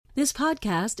This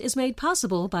podcast is made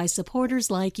possible by supporters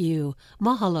like you.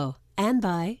 Mahalo. And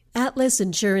by Atlas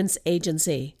Insurance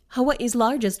Agency, Hawaii's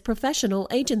largest professional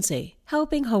agency,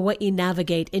 helping Hawaii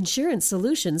navigate insurance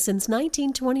solutions since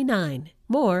 1929.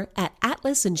 More at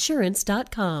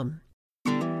atlasinsurance.com.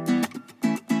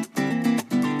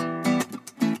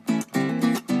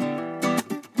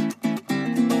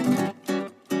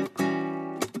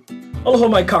 Aloha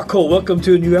mai kako. Welcome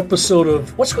to a new episode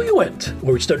of What's Where You Went,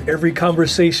 where we start every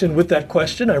conversation with that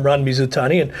question. I'm Ron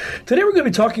Mizutani, and today we're going to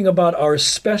be talking about our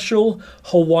special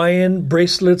Hawaiian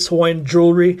bracelets, Hawaiian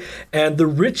jewelry, and the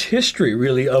rich history,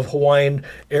 really, of Hawaiian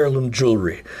heirloom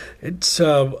jewelry. It's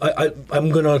I'm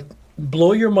going to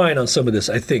blow your mind on some of this,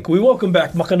 I think. We welcome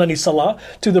back Makanani Salah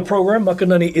to the program.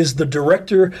 Makanani is the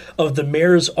director of the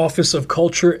Mayor's Office of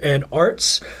Culture and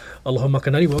Arts. Aloha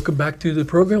Makanani, welcome back to the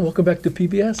program. Welcome back to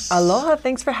PBS. Aloha,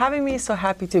 thanks for having me. So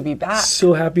happy to be back.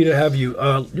 So happy to have you.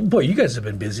 Boy, you guys have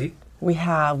been busy. We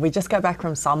have. We just got back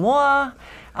from Samoa.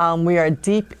 We are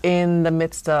deep in the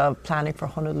midst of planning for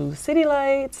Honolulu City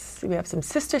Lights. We have some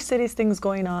sister cities things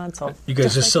going on. So you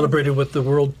guys just celebrated with the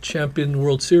World Champion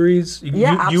World Series.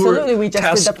 Absolutely. We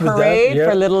just did the parade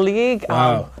for Little League,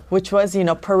 which was,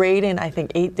 parade in, I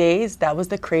think, 8 days. That was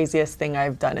the craziest thing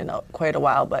I've done in quite a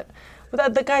while, but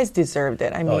the guys deserved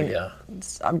it. I mean,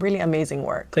 it's really amazing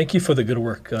work. Thank you for the good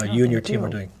work you and your team are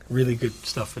doing. Really good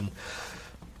stuff. And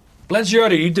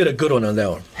Blangiardi, you did a good one on that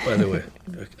one, by the way.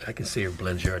 I can say you're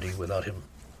Blangiardi without him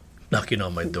knocking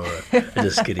on my door. I'm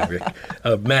just kidding, Rick.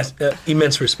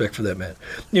 Immense respect for that man.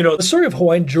 The story of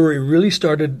Hawaiian jewelry really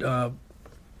started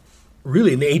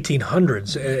really in the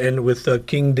 1800s, and with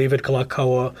King David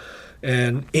Kalakaua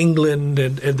and England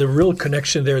and the real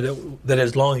connection there that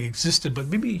has long existed. But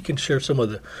maybe you can share some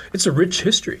of it's a rich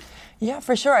history. Yeah,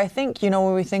 for sure. I think,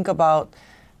 when we think about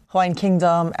Hawaiian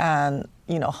Kingdom and,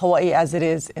 Hawaii as it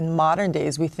is in modern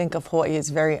days, we think of Hawaii as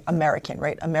very American,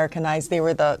 right? Americanized. They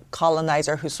were the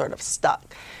colonizer who sort of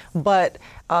stuck. But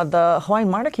the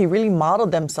Hawaiian monarchy really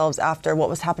modeled themselves after what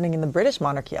was happening in the British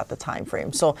monarchy at the time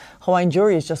frame. So Hawaiian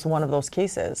jewelry is just one of those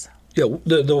cases. Yeah,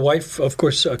 the wife, of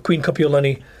course, Queen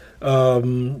Kapiolani,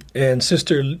 and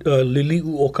Sister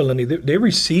Liliuokalani, they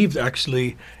received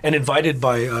actually and invited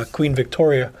by Queen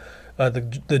Victoria,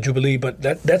 the Jubilee, but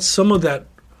that's some of that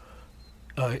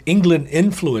England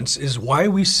influence is why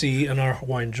we see in our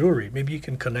Hawaiian jewelry. Maybe you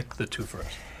can connect the two for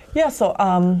us. Yeah, so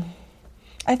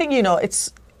I think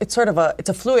it's sort of it's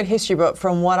a fluid history, but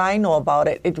from what I know about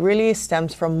it, it really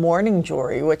stems from mourning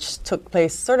jewelry, which took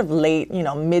place sort of late,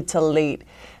 mid to late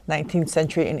 19th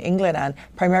century in England, and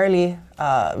primarily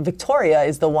Victoria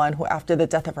is the one who, after the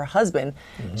death of her husband,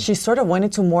 she sort of went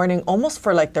into mourning almost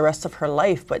for like the rest of her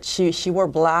life. But she wore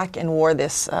black and wore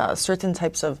this certain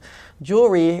types of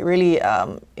jewelry, really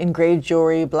engraved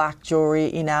jewelry, black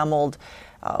jewelry, enameled,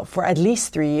 for at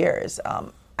least 3 years.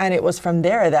 And it was from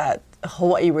there that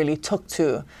Hawaii really took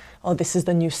to, this is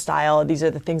the new style. These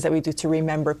are the things that we do to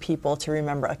remember people, to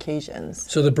remember occasions.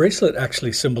 So the bracelet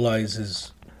actually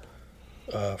symbolizes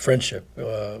friendship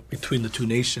between the two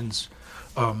nations.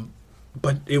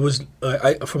 But it was,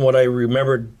 from what I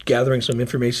remember gathering some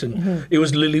information, it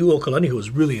was Liliuokalani who was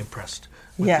really impressed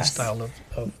with the style of...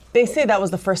 They say that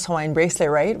was the first Hawaiian bracelet,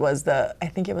 right? I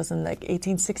think it was in like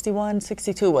 1861,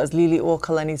 62 was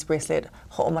Liliuokalani's bracelet,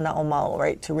 Ho'omana Mau,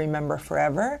 right? To remember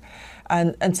forever.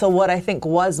 And so what I think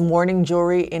was mourning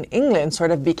jewelry in England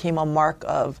sort of became a mark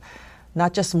of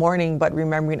not just mourning, but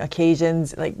remembering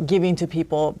occasions, like giving to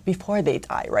people before they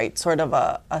die, right? Sort of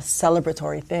a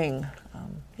celebratory thing.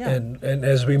 And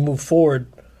as we move forward,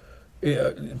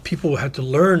 people had to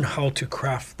learn how to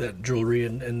craft that jewelry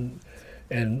and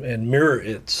mirror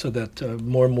it so that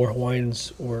more and more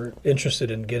Hawaiians were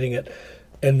interested in getting it.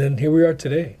 And then here we are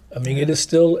today. I mean, it is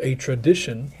still a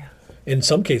tradition. In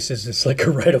some cases, it's like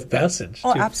a rite of passage.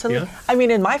 Oh, absolutely. Yeah? I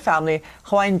mean, in my family,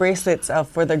 Hawaiian bracelets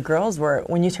for the girls were,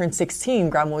 when you turned 16,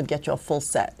 Grandma would get you a full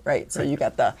set, right? So you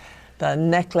got the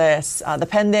necklace, the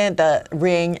pendant, the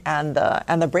ring, and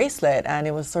the bracelet. And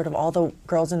it was sort of all the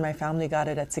girls in my family got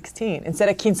it at 16. Instead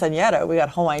of quinceañera, we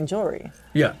got Hawaiian jewelry.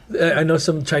 Yeah. I know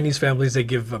some Chinese families, they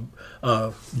give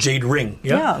a jade ring,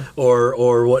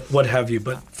 or what have you.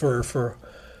 But for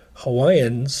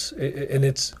Hawaiians, and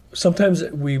it's sometimes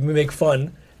we make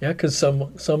fun, because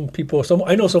some people,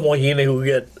 I know some wahine who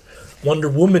get Wonder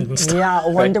Woman and stuff. Yeah,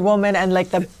 Wonder Woman and like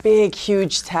the big,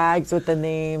 huge tags with the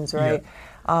names, right?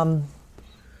 I'm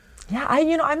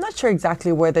not sure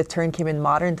exactly where the term came in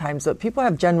modern times, but people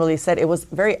have generally said it was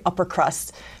very upper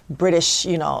crust, British,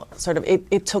 sort of,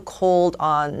 it took hold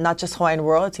on not just Hawaiian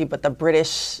royalty, but the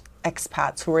British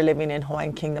expats who were living in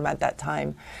Hawaiian Kingdom at that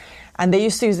time. And they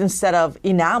used to use, instead of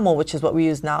enamel, which is what we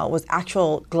use now, was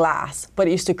actual glass, but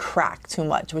it used to crack too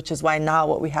much, which is why now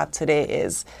what we have today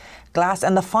is glass.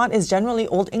 And the font is generally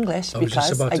Old English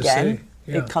because, again,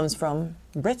 it comes from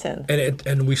Britain.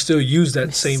 And we still use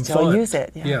that same font. Still use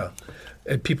it, yeah.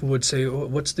 And people would say, oh,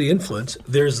 what's the influence?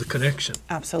 There's the connection.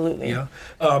 Absolutely. Yeah.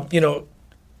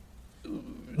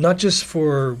 Not just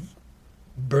for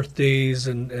birthdays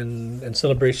and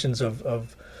celebrations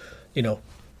of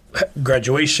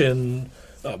graduation,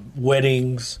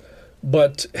 weddings,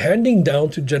 but handing down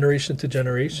to generation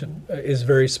is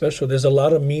very special. There's a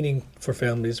lot of meaning for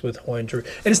families with Hawaiian jewelry.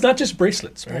 And it's not just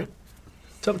bracelets, right?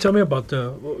 Yeah. Tell me about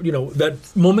that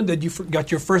moment that you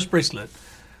got your first bracelet.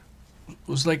 It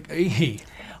was like, hey.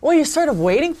 Well, you're sort of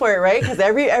waiting for it, right? Because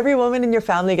every woman in your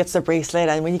family gets a bracelet,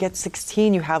 and when you get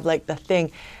 16, you have like the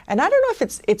thing. And I don't know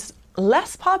if it's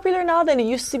less popular now than it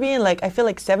used to be. In I feel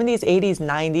like 70s, 80s,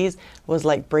 90s was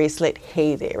like bracelet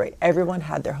heyday, right? Everyone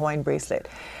had their Hawaiian bracelet.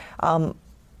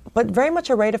 But very much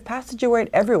a rite of passage. You wear it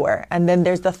everywhere. And then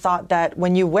there's the thought that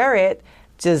when you wear it,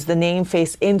 does the name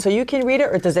face in so you can read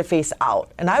it, or does it face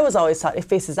out? And I was always taught it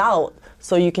faces out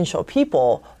so you can show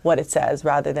people what it says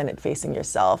rather than it facing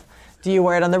yourself. Do you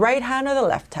wear it on the right hand or the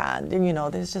left hand? And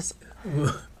there's just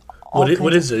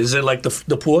what is it? Is it like the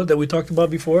pua that we talked about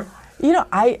before?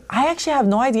 I actually have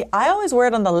no idea. I always wear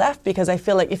it on the left because I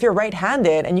feel like if you're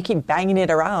right-handed and you keep banging it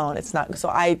around, it's not. So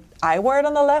I wear it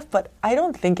on the left, but I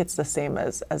don't think it's the same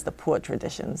as the pua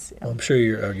traditions. Well, I'm sure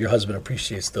your husband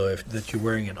appreciates though that you're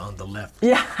wearing it on the left.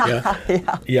 Yeah.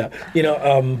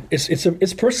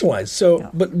 It's personalized. So,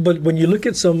 but when you look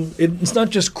at it's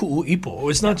not just ku'uipo.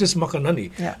 It's not just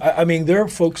makanani. Yeah. I mean, there are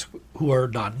folks who are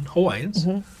non-Hawaiians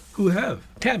who have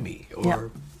Tammy or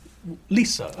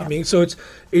Lisa. I mean, so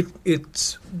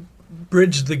it's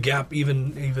bridged the gap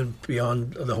even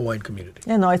beyond the Hawaiian community.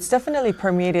 Yeah, no, it's definitely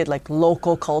permeated like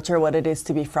local culture. What it is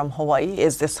to be from Hawaii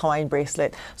is this Hawaiian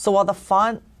bracelet. So while the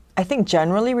font, I think,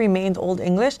 generally remained Old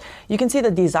English, you can see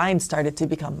the design started to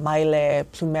become maile,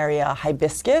 plumeria,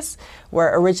 hibiscus,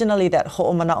 where originally that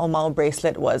ho'omana'omau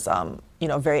bracelet was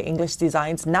very English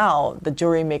designs. Now the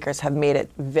jewelry makers have made it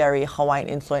very Hawaiian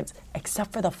influence,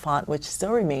 except for the font, which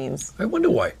still remains. I wonder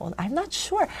why. Well, I'm not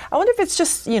sure. I wonder if it's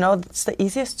just, it's the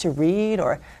easiest to read,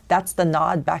 or that's the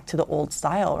nod back to the old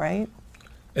style, right?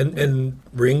 And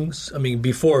rings. I mean,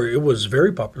 before it was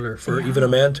very popular for even a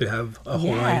man to have a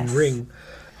Hawaiian ring.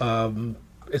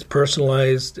 It's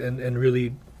personalized and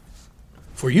really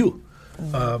for you.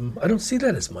 I don't see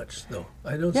that as much, though.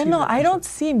 I don't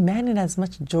see men in as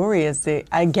much jewelry as they,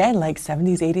 again, like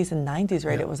 70s, 80s, and 90s,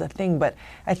 right? Yeah. It was a thing. But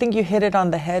I think you hit it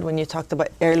on the head when you talked about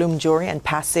heirloom jewelry and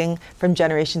passing from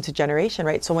generation to generation,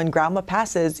 right? So when grandma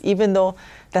passes, even though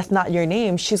that's not your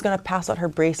name, she's going to pass out her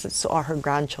bracelets to all her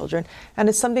grandchildren. And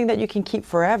it's something that you can keep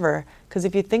forever. Because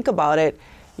if you think about it,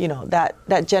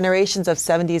 that generations of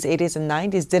 70s, 80s, and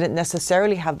 90s didn't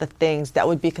necessarily have the things that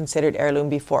would be considered heirloom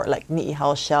before, like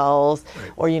ni'ihau shells,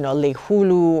 or,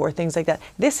 lehulu, or things like that.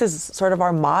 This is sort of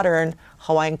our modern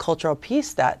Hawaiian cultural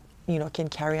piece that, can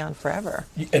carry on forever.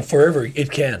 And forever, it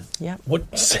can. Yeah.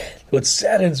 What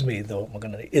saddens me, though,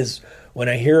 Makanani, is when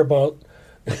I hear about,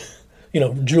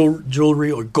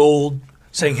 jewelry or gold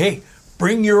saying, hey,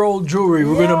 bring your old jewelry,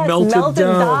 we're going to melt it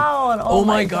down. Oh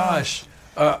my gosh.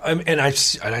 And I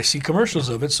see commercials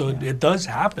of it, so it does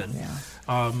happen.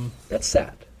 Yeah. That's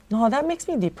sad. No, that makes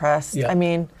me depressed. Yeah. I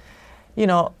mean,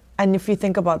 and if you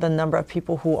think about the number of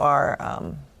people who are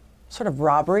sort of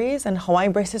robberies, and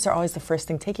Hawaiian bracelets are always the first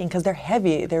thing taken because they're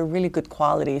heavy, they're really good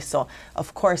quality, so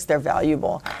of course they're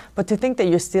valuable. But to think that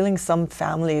you're stealing some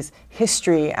family's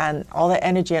history and all the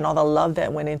energy and all the love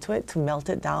that went into it to melt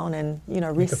it down and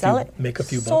resell it, make a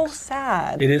few bucks. So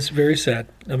sad. It is very sad.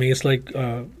 I mean, it's like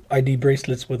ID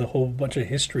bracelets with a whole bunch of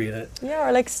history in it. Yeah,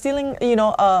 or like stealing,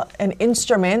 an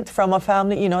instrument from a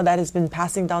family, that has been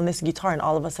passing down this guitar, and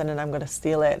all of a sudden I'm going to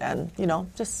steal it and,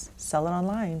 just sell it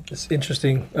online. It's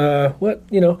interesting.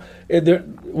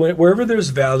 Wherever there's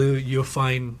value, you'll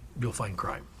find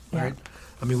crime, right?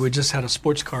 I mean, we just had a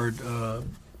sports card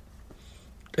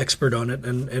expert on it,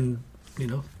 and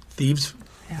thieves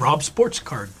rob sports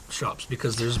card shops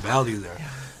because there's value there. Yeah.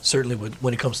 Certainly,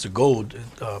 when it comes to gold,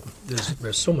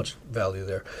 there's so much value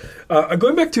there.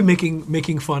 Going back to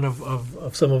making fun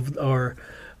of some of our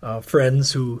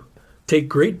friends who take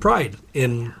great pride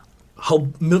in how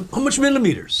much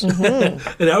millimeters. Mm-hmm.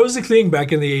 And that was the thing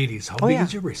back in the 80s. How big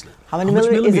is your bracelet? How many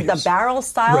millimeters? Is it the barrel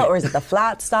style or is it the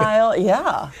flat style?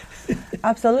 Yeah.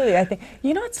 Absolutely. I think,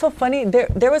 it's so funny.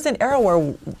 There was an era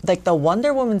where like the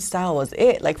Wonder Woman style was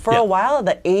it. Like for Yeah. a while,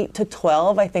 the 8 to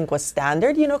 12, I think, was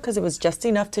standard, you know, because it was just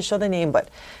enough to show the name. But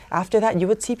after that, you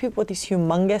would see people with these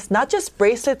humongous, not just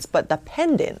bracelets, but the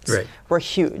pendants Right. were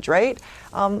huge, right?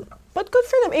 But good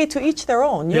for them, to each their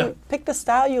own. You Yeah. pick the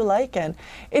style you like, and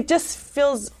it just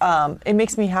feels, it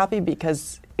makes me happy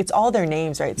because it's all their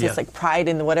names, right? So it's Yeah. like pride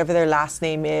in whatever their last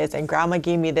name is, and grandma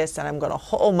gave me this, and I'm going to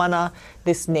ho'omana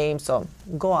this name, so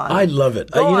go on. I love it.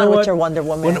 Go You on know with what? your Wonder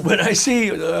Woman. When I see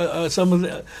some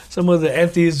of the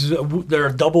aunties, they're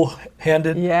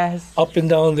double-handed, Yes. up and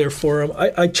down their forearm.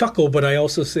 I chuckle, but I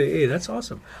also say, hey, that's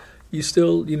awesome. You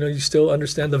still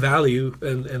understand the value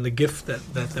and the gift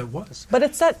that was. But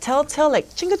it's that telltale, like,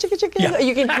 chinga, chinga, chinga. Yeah.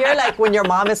 You can hear, like, when your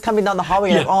mom is coming down the hallway,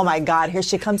 you're like, Yeah. oh my God, here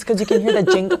she comes, because you can hear the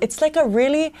jingle. It's like a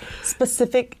really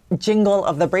specific jingle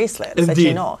of the bracelets that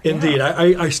you know. Indeed.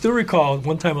 Yeah. I still recall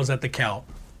one time I was at the Cal,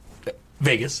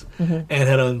 Vegas, Mm-hmm.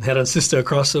 and had a sister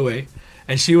across the way,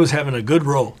 and she was having a good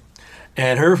roll.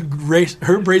 And her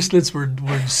bracelets were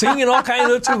singing all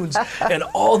kinds of tunes, and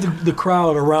all the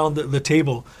crowd around the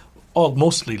table, all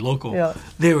mostly local, Yeah.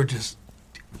 they were just,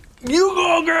 you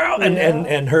go, girl,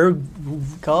 and her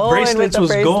Going bracelets with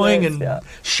the was going bracelets, and yeah.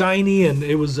 shiny, and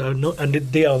it was a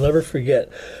day I'll never forget.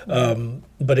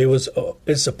 But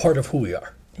it's a part of who we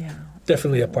are. Yeah.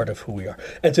 Definitely a part of who we are.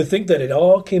 And to think that it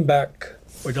all came back,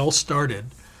 or it all started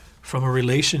from a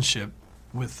relationship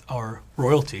with our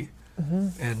royalty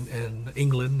and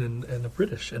England and the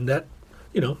British. And that,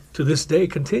 to this day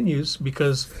continues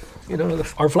because,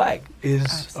 our flag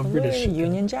is a British. Absolutely.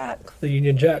 Union Jack. The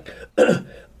Union Jack.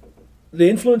 The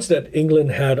influence that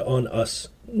England had on us,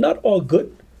 not all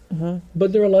good,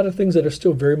 but there are a lot of things that are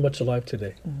still very much alive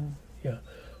today. Yeah.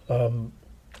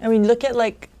 I mean, look at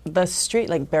like the street,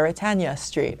 like Beretania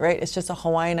Street, right? It's just a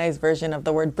Hawaiianized version of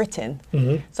the word Britain.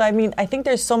 So I mean, I think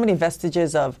there's so many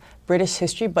vestiges of British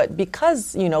history, but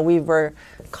because we were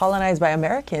colonized by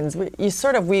Americans, we've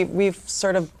sort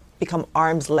of become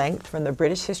arm's length from the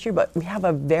British history, but we have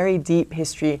a very deep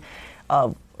history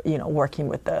of working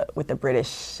with the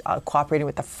British, cooperating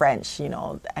with the French,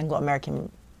 the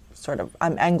Anglo-American sort of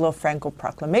Anglo-Franco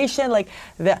proclamation. Like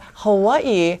the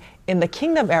Hawaii in the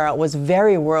kingdom era was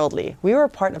very worldly. We were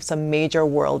part of some major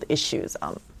world issues,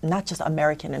 not just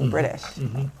American and British.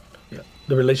 Yeah,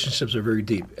 the relationships are very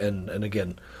deep, and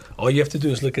again, all you have to do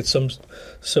is look at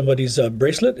somebody's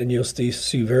bracelet, and you'll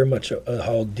see very much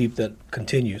how deep that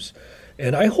continues.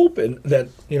 And I hope that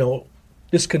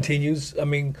this continues. I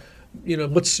mean,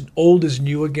 what's old is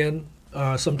new again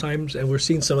sometimes, and we're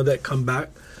seeing some of that come back.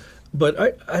 But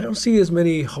I don't see as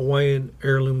many Hawaiian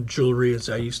heirloom jewelry as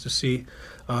I used to see.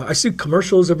 I see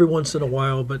commercials every once in a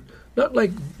while, but not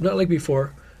like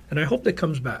before. And I hope that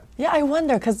comes back. Yeah, I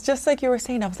wonder, because just like you were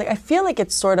saying, I was like, I feel like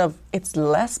it's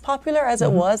less popular as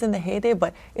it was in the heyday,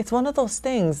 but it's one of those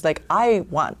things, like I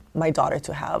want my daughter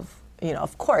to have,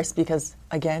 of course, because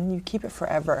again, you keep it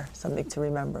forever, something to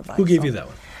remember by. Who gave you that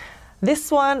one?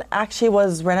 This one actually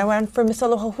was when I went for Miss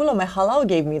Aloha Hula. My halau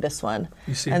gave me this one.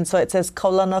 You see. And so it says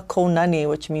Kaulana Kounani,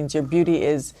 which means your beauty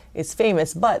is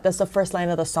famous, but that's the first line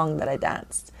of the song that I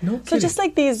danced. No So kidding. just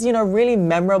like these, really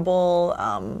memorable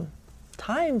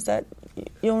times that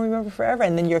you'll remember forever,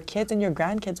 and then your kids and your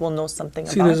grandkids will know something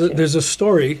See, about you. there's a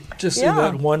story just in Yeah.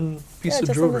 that one piece of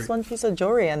just jewelry. in this one piece of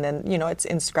jewelry, and then it's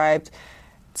inscribed.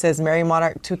 It says Mary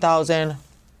Monarch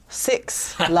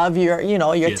 2006. Love your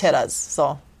Yes. tiras.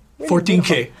 So. really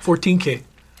 14K. 14K.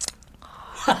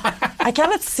 I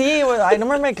cannot see. I don't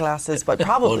wear my glasses, but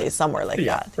probably somewhere like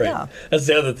that. Right. Yeah. That's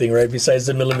the other thing, right? Besides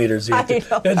the millimeters, you have I to,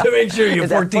 know. you have to make sure you're Is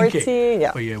that 14K. 14?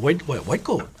 Yeah. Oh, yeah. White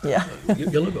gold. Yeah.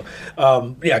 Yellow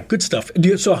gold. Yeah, good stuff.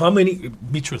 So how many,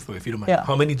 be truthful if you don't mind, Yeah.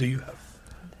 how many do you have?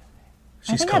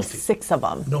 I think I have 6 of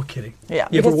them. No kidding. Yeah,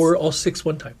 You ever because- wore all 6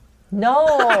 one time? No,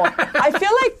 I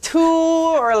feel like 2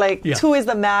 or like Yeah. 2 is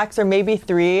the max, or maybe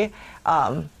 3.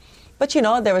 But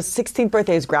there was 16th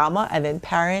birthday is grandma, and then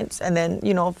parents, and then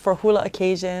for hula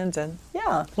occasions, and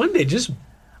yeah. One day, just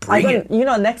bring it.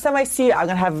 Next time I see you, I'm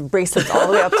gonna have bracelets all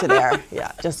the way up to there.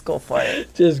 Yeah, just go for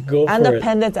it. Just go And for the it.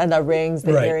 pendants and the rings,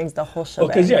 the Right. earrings, the whole Oh, shebang.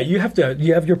 because you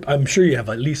have your, I'm sure you have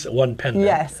at least one pendant.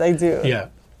 Yes, I do. Yeah.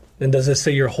 And does it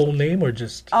say your whole name or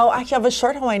just? Oh, actually, I have a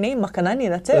short Hawaiian name, Makanani.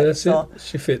 That's it. Oh, that's so it.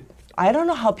 She fit. I don't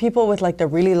know how people with like the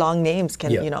really long names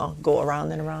can, Yeah. go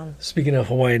around and around. Speaking of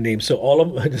Hawaiian names, so all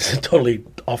of this is totally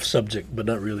off subject, but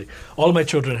not really. All of my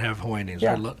children have Hawaiian names.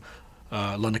 Yeah. Right?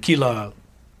 Lanakila,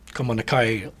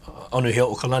 Kamanakai,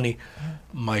 Anuhea Okalani.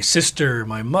 My sister,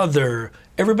 my mother,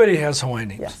 everybody has Hawaiian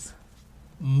names. Yes.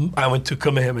 I went to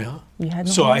Kamehameha. You had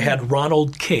no so I Hawaiian. had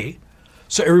Ronald K.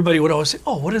 So everybody would always say,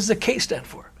 oh, what does the K stand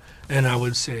for? And I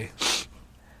would say,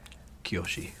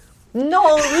 Kiyoshi.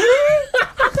 No, really?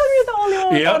 How come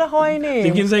What a Hawaiian name.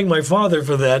 You can thank my father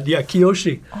for that. Yeah,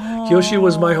 Kiyoshi. Oh. Kiyoshi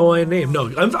was my Hawaiian name.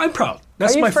 No, I'm proud.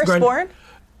 That's Are you my firstborn?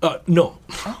 No.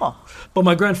 Oh. But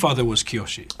my grandfather was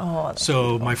Kiyoshi. Oh,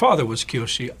 so my father was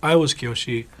Kiyoshi. I was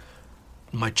Kiyoshi.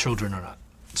 My children are not.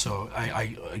 So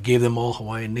I gave them all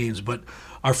Hawaiian names. But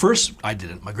our first, I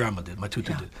didn't. My grandma did. My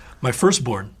tutu did. My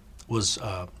firstborn was,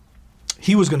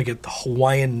 he was going to get the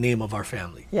Hawaiian name of our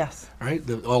family. Yes. Right?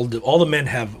 All the men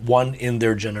have one in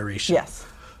their generation. Yes.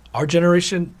 Our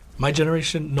generation, my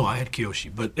generation, no, I had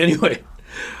Kiyoshi. But anyway,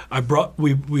 my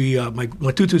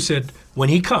tutu said, when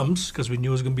he comes, because we knew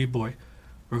it was going to be a boy,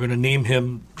 we're going to name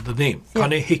him the name. Yeah.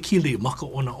 Kanehekili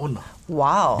Makaonaona.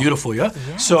 Wow. Beautiful, yeah?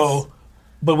 Yes. So,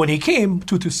 but when he came,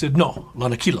 Tutu said, no,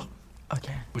 Lanakila.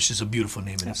 Okay. Which is a beautiful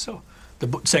name in itself.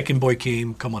 The second boy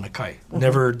came, Kamanakai.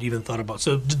 Never even thought about.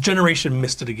 So the generation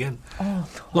missed it again. Oh.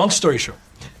 Long story short,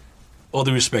 all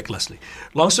due respect, Leslie.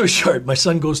 Long story short, my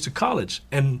son goes to college,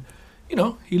 and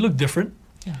he looked different.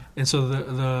 Yeah. And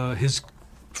so his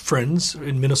friends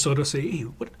in Minnesota say, "Hey,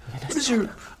 what is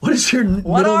your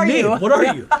middle name? What are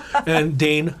you?" And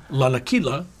Dane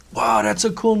Lanakila. Wow, that's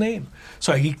a cool name.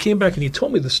 So he came back and he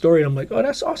told me the story, and I'm like, "Oh,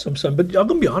 that's awesome, son." But I'm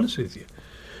gonna be honest with you,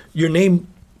 your name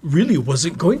really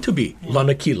wasn't going to be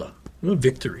Lanakila,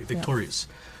 victorious.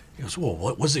 He goes, "Well,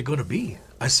 what was it going to be?"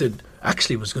 I said,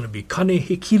 "Actually, it was going to be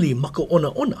Kanehekili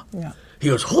Makaonaona." Yeah. He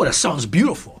goes, "Oh, that sounds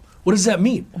beautiful. What does that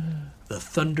mean?" The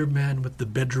Thunder Man with the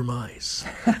bedroom eyes.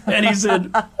 And he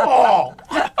said, "Oh,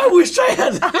 I wish I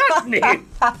had that name."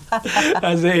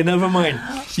 I said, "Hey, never mind.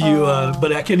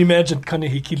 But I can imagine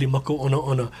Kanehekili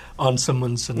Makaonaona on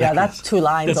someone's necklace. Yeah, that's 2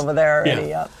 lines over there already.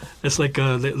 Yeah. Yep. It's like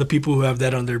the people who have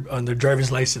that on their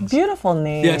driver's license. Beautiful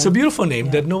name. Yeah, it's a beautiful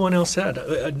name that no one else had,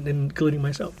 including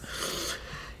myself.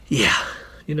 Yeah,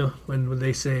 when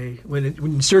they say when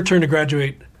it's your turn to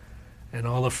graduate, and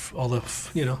all the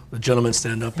gentlemen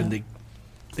stand up and they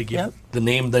give the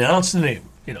name, they announce the name,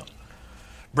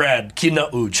 Brad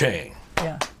Kina'u Chang.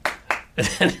 Yeah. And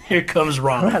then here comes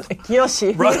Ronald.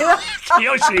 Kiyoshi.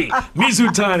 Kiyoshi.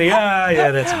 Mizutani.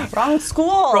 Yeah, that's me. Wrong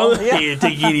school. Yeah,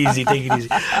 take it easy.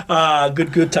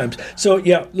 Good times. So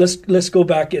yeah, let's go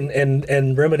back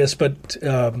and reminisce. But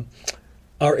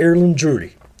our heirloom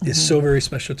jewelry is so very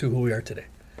special to who we are today.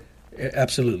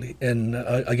 Absolutely. And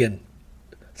again,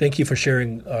 thank you for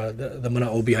sharing the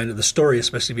mana'o behind it, the story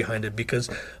especially behind it, because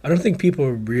I don't think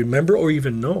people remember or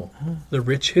even know the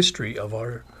rich history of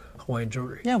our Hawaiian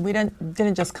jewelry. Yeah, we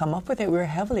didn't just come up with it. We were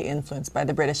heavily influenced by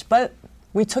the British, but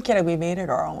we took it and we made it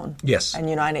our own. Yes. And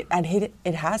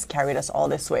it has carried us all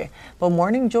this way. But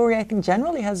mourning jewelry, I think,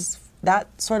 generally has that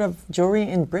sort of jewelry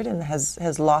in Britain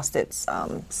has lost its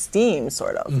steam,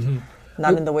 sort of. Mm-hmm.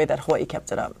 Not in the way that Hawaii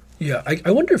kept it up. Yeah, I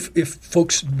wonder if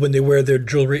folks, when they wear their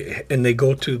jewelry and they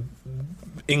go to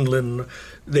England,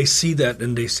 they see that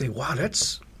and they say, "Wow,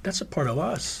 that's a part of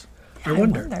us." I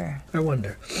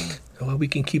wonder. Well, we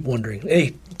can keep wondering.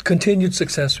 Hey, continued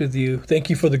success with you. Thank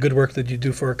you for the good work that you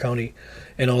do for our county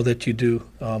and all that you do.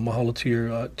 Mahalo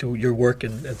to your work,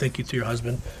 and thank you to your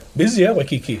husband. Busy,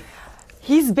 Waikiki?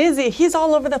 He's busy. He's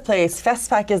all over the place.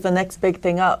 FestPac is the next big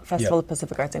thing up. Festival of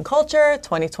Pacific Arts and Culture,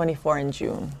 2024 in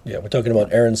June. Yeah, we're talking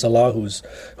about Aaron Salah, who's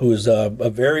a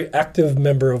very active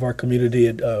member of our community.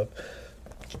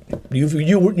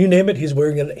 You name it, he's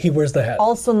wearing it. He wears the hat.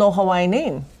 Also, no Hawaiian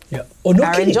name. Yeah. Oh, no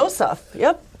Aaron kidding. Joseph.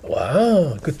 Yep.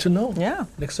 Wow, good to know. Yeah.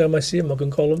 Next time I see him, I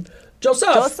can call him Joseph.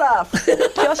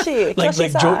 Kyoshi.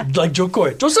 like Joe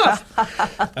Coy. Joseph.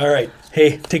 All right.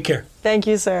 Hey, take care. Thank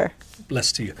you, sir.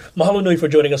 Blessed to you. Mahalo nui for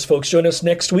joining us, folks. Join us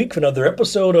next week for another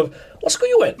episode of Let's Go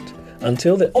You Went.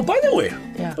 Until then. Oh, by the way,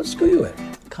 Let's Go You Went.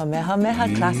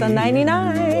 Kamehameha, class of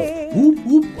 99. Whoop,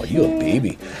 whoop. Oh, you a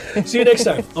baby. See you next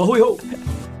time. Ahui ho.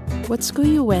 What School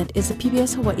You Went is a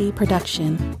PBS Hawaii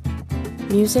production.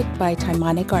 Music by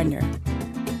Taimane Gardner.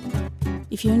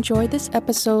 If you enjoyed this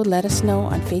episode, let us know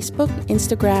on Facebook,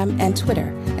 Instagram, and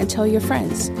Twitter, and tell your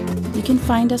friends. You can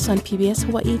find us on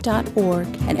pbshawaii.org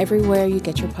and everywhere you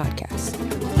get your podcasts.